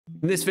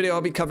In this video,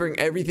 I'll be covering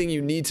everything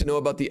you need to know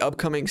about the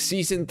upcoming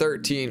Season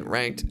 13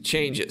 ranked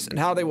changes and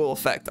how they will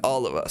affect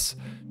all of us.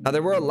 Now,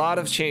 there were a lot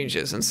of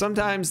changes, and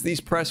sometimes these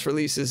press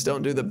releases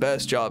don't do the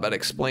best job at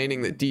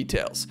explaining the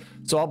details.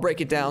 So I'll break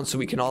it down so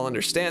we can all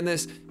understand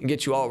this and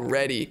get you all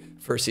ready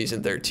for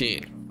Season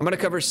 13. I'm going to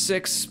cover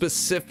 6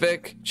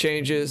 specific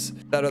changes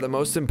that are the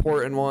most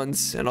important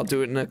ones, and I'll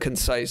do it in a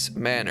concise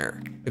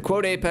manner. To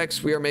quote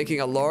Apex, we are making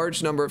a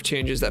large number of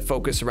changes that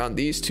focus around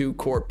these 2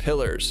 core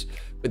pillars,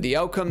 with the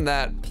outcome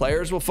that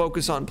players will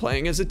focus on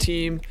playing as a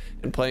team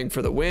and playing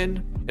for the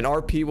win, and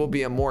RP will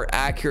be a more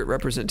accurate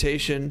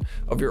representation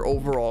of your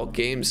overall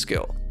game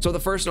skill. So the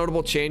first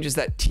notable change is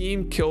that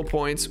team kill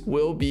points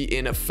will be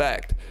in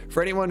effect.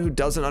 For anyone who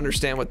doesn't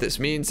understand what this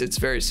means, it's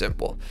very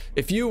simple.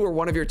 If you or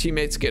one of your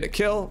teammates get a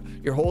kill,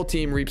 your whole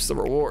team reaps the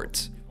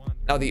rewards.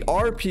 Now, the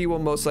RP will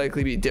most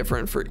likely be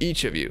different for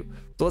each of you.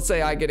 So let's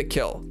say I get a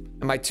kill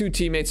and my 2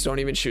 teammates don't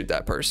even shoot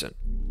that person.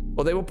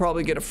 Well, they will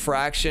probably get a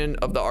fraction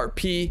of the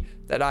RP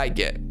that I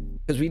get,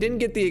 because we didn't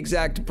get the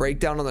exact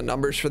breakdown on the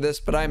numbers for this,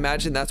 but I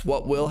imagine that's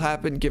what will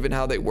happen given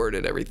how they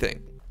worded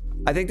everything.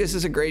 I think this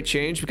is a great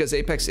change because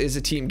Apex is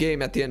a team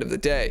game at the end of the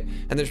day,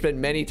 and there's been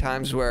many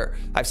times where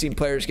I've seen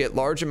players get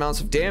large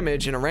amounts of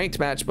damage in a ranked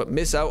match but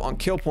miss out on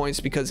kill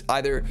points because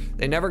either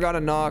they never got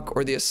a knock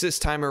or the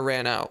assist timer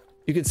ran out.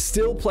 You can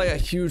still play a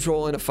huge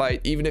role in a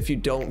fight even if you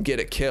don't get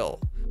a kill.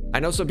 I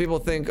know some people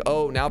think,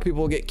 oh, now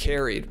people will get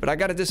carried, but I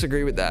gotta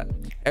disagree with that.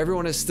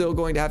 Everyone is still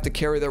going to have to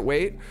carry their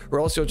weight, or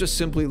else you'll just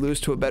simply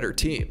lose to a better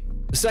team.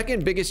 The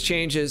second biggest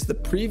change is the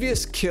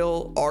previous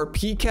kill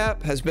RP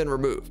cap has been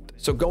removed.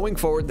 So going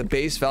forward, the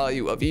base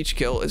value of each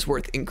kill is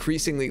worth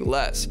increasingly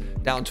less,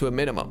 down to a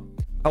minimum.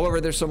 However,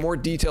 there's some more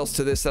details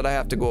to this that I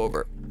have to go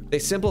over. They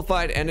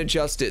simplified and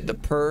adjusted the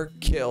per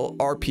kill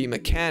RP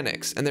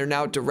mechanics, and they're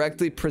now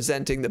directly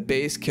presenting the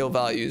base kill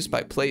values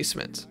by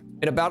placement.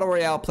 In a battle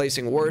royale,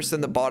 placing worse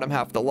than the bottom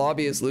half of the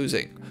lobby is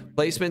losing.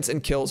 Placements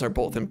and kills are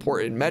both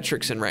important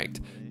metrics in ranked.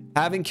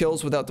 Having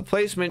kills without the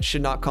placement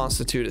should not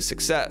constitute a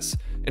success.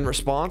 In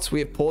response, we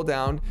have pulled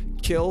down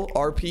kill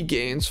RP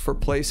gains for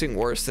placing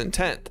worse than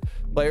 10th.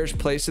 Players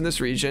placed in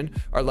this region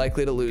are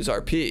likely to lose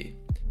RP.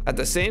 At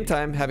the same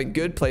time, having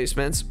good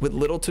placements with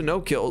little to no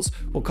kills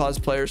will cause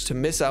players to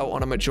miss out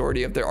on a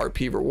majority of their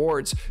RP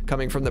rewards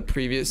coming from the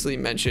previously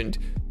mentioned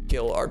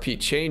kill RP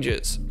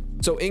changes.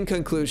 So in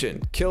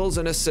conclusion, kills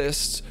and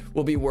assists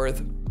will be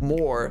worth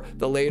more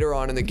the later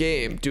on in the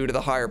game due to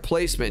the higher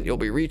placement you'll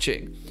be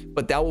reaching,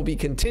 but that will be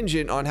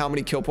contingent on how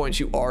many kill points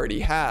you already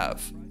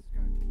have.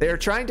 They are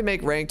trying to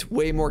make ranked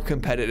way more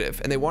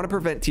competitive, and they want to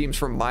prevent teams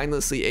from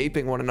mindlessly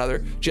aping one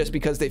another just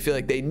because they feel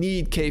like they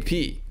need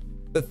KP.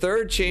 The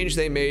third change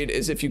they made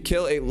is if you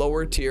kill a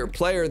lower tier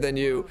player than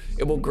you,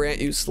 it will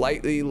grant you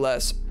slightly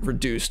less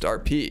reduced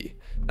RP.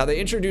 Now,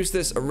 they introduced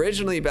this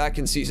originally back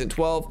in Season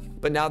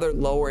 12, but now they're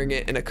lowering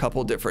it in a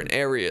couple different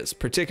areas,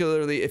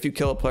 particularly if you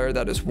kill a player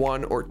that is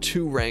 1 or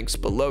 2 ranks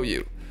below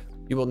you.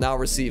 You will now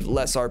receive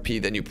less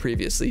RP than you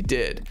previously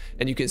did,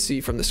 and you can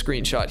see from the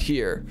screenshot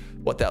here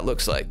what that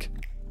looks like.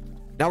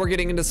 Now we're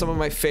getting into some of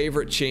my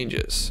favorite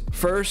changes.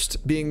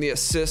 First being the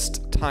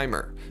assist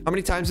timer. How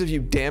many times have you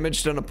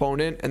damaged an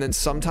opponent and then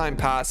some time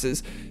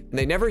passes and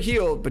they never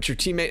healed, but your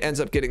teammate ends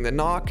up getting the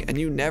knock and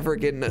you never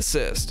get an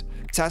assist?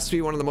 This has to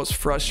be one of the most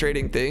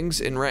frustrating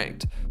things in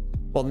ranked.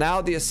 Well, now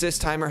the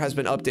assist timer has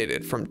been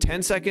updated from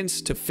 10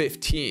 seconds to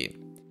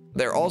 15.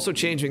 They're also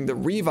changing the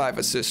revive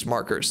assist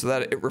marker so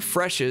that it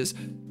refreshes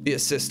the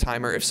assist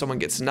timer if someone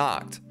gets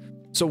knocked.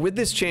 So with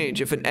this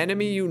change, if an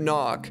enemy you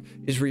knock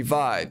is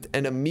revived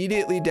and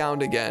immediately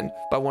downed again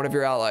by one of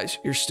your allies,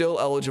 you're still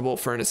eligible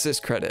for an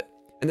assist credit.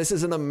 And this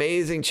is an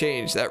amazing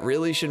change that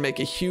really should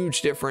make a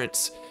huge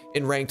difference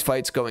in ranked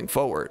fights going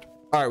forward.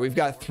 All right, we've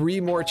got 3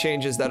 more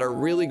changes that are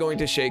really going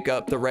to shake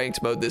up the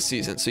ranked mode this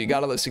season, so you got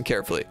to listen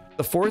carefully.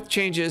 The 4th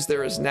change is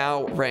there is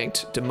now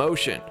ranked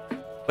demotion,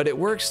 but it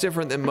works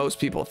different than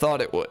most people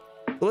thought it would.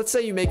 But let's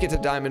say you make it to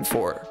Diamond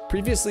 4.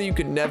 Previously, you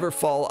could never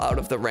fall out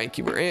of the rank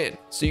you were in,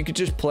 so you could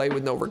just play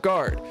with no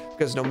regard,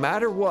 because no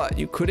matter what,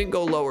 you couldn't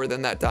go lower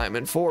than that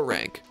Diamond 4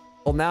 rank.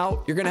 Well,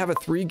 now you're going to have a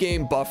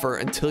 3-game buffer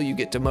until you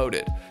get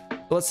demoted.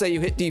 So let's say you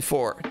hit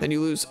D4, then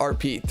you lose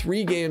RP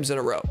 3 games in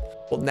a row.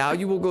 Well, now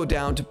you will go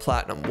down to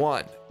Platinum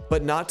 1,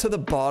 but not to the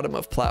bottom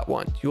of Plat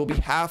 1. You will be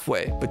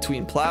halfway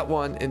between Plat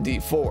 1 and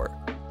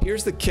D4.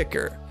 Here's the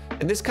kicker,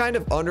 and this kind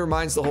of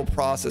undermines the whole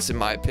process in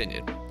my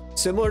opinion.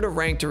 Similar to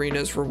ranked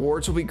arenas,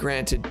 rewards will be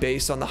granted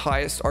based on the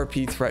highest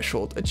RP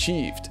threshold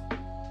achieved.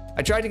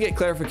 I tried to get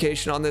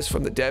clarification on this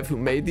from the dev who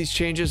made these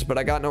changes, but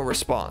I got no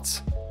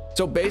response.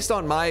 So based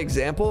on my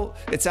example,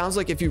 it sounds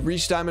like if you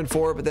reach Diamond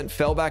 4 but then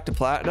fell back to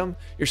Platinum,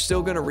 you're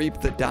still going to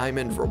reap the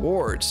Diamond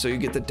rewards. So you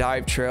get the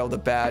dive trail, the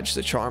badge,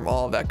 the charm,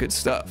 all of that good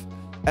stuff.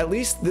 At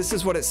least this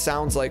is what it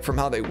sounds like from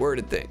how they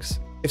worded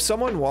things. If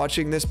someone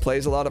watching this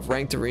plays a lot of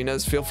ranked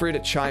arenas, feel free to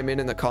chime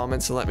in the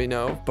comments and let me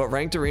know. But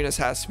ranked arenas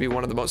has to be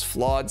one of the most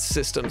flawed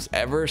systems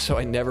ever, so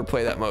I never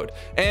play that mode.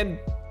 And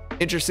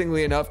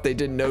interestingly enough, they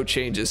did no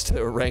changes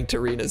to ranked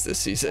arenas this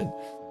season.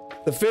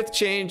 The 5th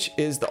change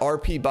is the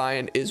RP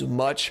buy-in is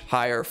much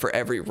higher for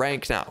every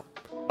rank now.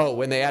 Oh,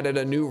 when they added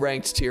a new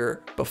ranked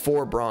tier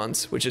before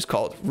bronze, which is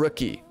called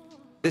rookie.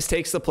 This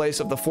takes the place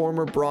of the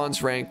former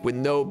bronze rank with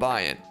no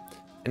buy-in.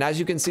 And as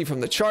you can see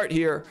from the chart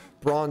here,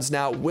 bronze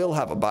now will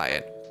have a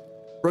buy-in.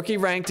 Rookie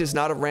ranked is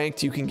not a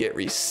ranked you can get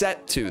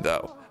reset to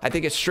though. I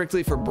think it's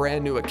strictly for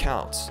brand new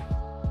accounts.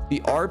 The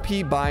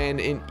RP buy-in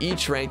in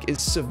each rank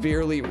is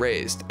severely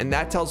raised, and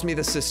that tells me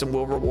the system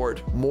will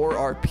reward more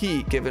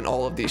RP given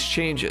all of these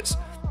changes.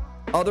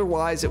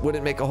 Otherwise, it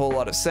wouldn't make a whole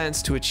lot of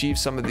sense to achieve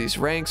some of these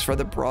ranks for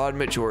the broad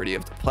majority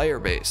of the player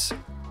base.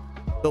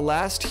 The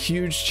last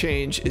huge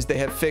change is they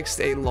have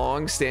fixed a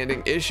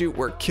long-standing issue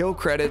where kill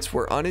credits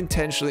were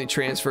unintentionally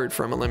transferred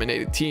from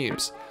eliminated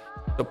teams.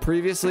 So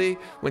previously,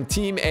 when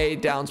Team A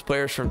downs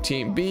players from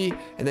Team B,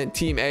 and then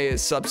Team A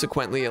is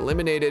subsequently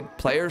eliminated,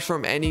 players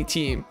from any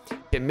team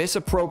can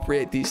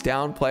misappropriate these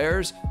downed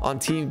players on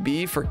Team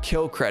B for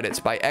kill credits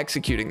by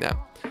executing them,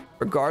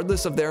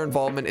 regardless of their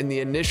involvement in the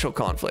initial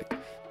conflict.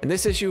 And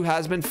this issue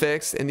has been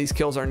fixed, and these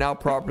kills are now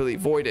properly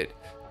voided.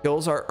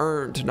 Kills are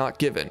earned, not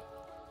given.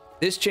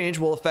 This change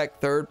will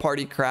affect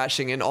third-party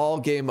crashing in all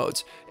game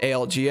modes,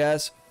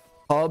 ALGS,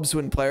 hubs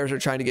when players are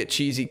trying to get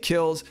cheesy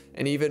kills,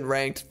 and even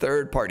ranked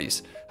third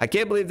parties. I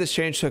can't believe this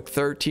change took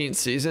 13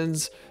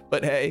 seasons,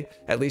 but hey,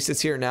 at least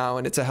it's here now,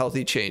 and it's a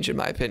healthy change in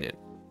my opinion.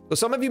 So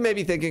some of you may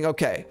be thinking,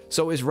 okay,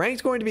 so is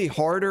ranked going to be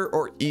harder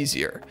or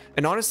easier?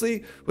 And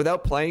honestly,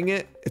 without playing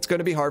it, it's going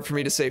to be hard for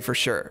me to say for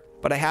sure,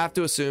 but I have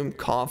to assume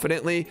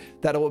confidently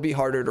that it will be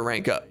harder to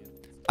rank up.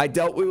 I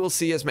doubt we will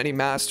see as many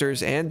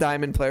Masters and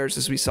Diamond players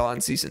as we saw in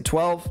Season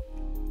 12.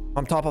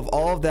 On top of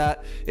all of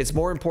that, it's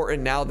more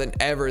important now than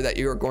ever that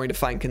you are going to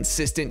find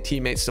consistent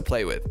teammates to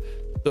play with.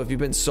 So if you've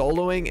been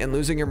soloing and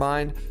losing your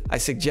mind, I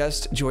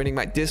suggest joining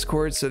my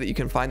Discord so that you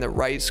can find the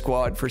right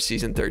squad for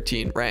Season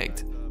 13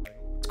 ranked.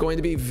 It's going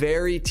to be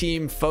very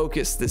team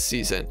focused this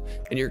season,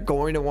 and you're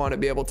going to want to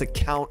be able to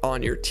count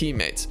on your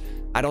teammates.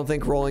 I don't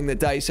think rolling the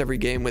dice every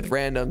game with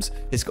randoms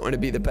is going to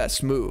be the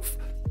best move,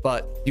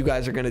 but you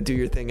guys are going to do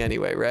your thing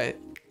anyway, right?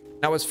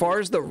 Now, as far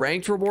as the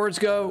ranked rewards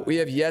go, we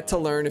have yet to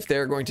learn if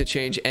they're going to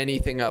change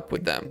anything up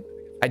with them.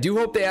 I do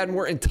hope they add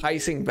more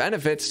enticing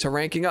benefits to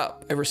ranking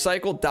up. A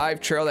recycled dive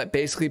trail that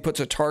basically puts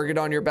a target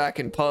on your back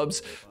in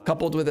pubs,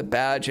 coupled with a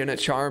badge and a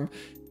charm,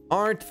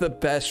 aren't the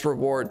best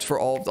rewards for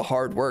all of the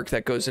hard work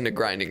that goes into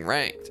grinding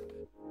ranked.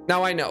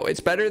 Now, I know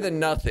it's better than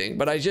nothing,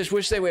 but I just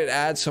wish they would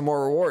add some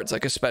more rewards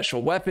like a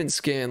special weapon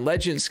skin,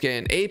 legend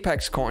skin,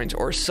 apex coins,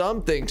 or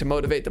something to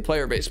motivate the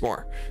player base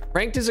more.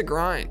 Ranked is a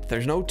grind.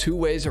 There's no two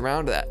ways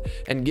around that.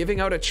 And giving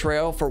out a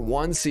trail for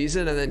one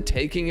season and then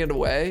taking it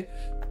away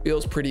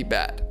feels pretty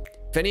bad.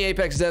 If any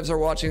Apex devs are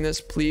watching this,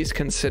 please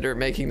consider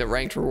making the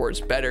ranked rewards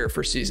better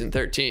for Season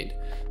 13.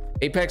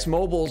 Apex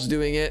Mobile's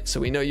doing it, so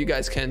we know you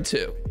guys can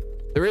too.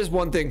 There is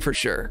one thing for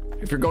sure.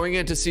 If you're going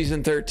into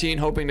Season 13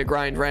 hoping to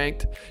grind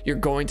ranked, you're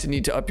going to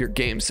need to up your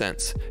game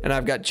sense. And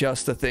I've got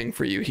just the thing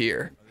for you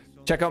here.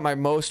 Check out my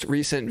most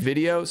recent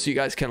video so you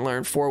guys can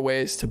learn 4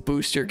 ways to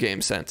boost your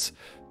game sense.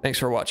 Thanks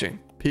for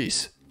watching.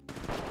 Peace.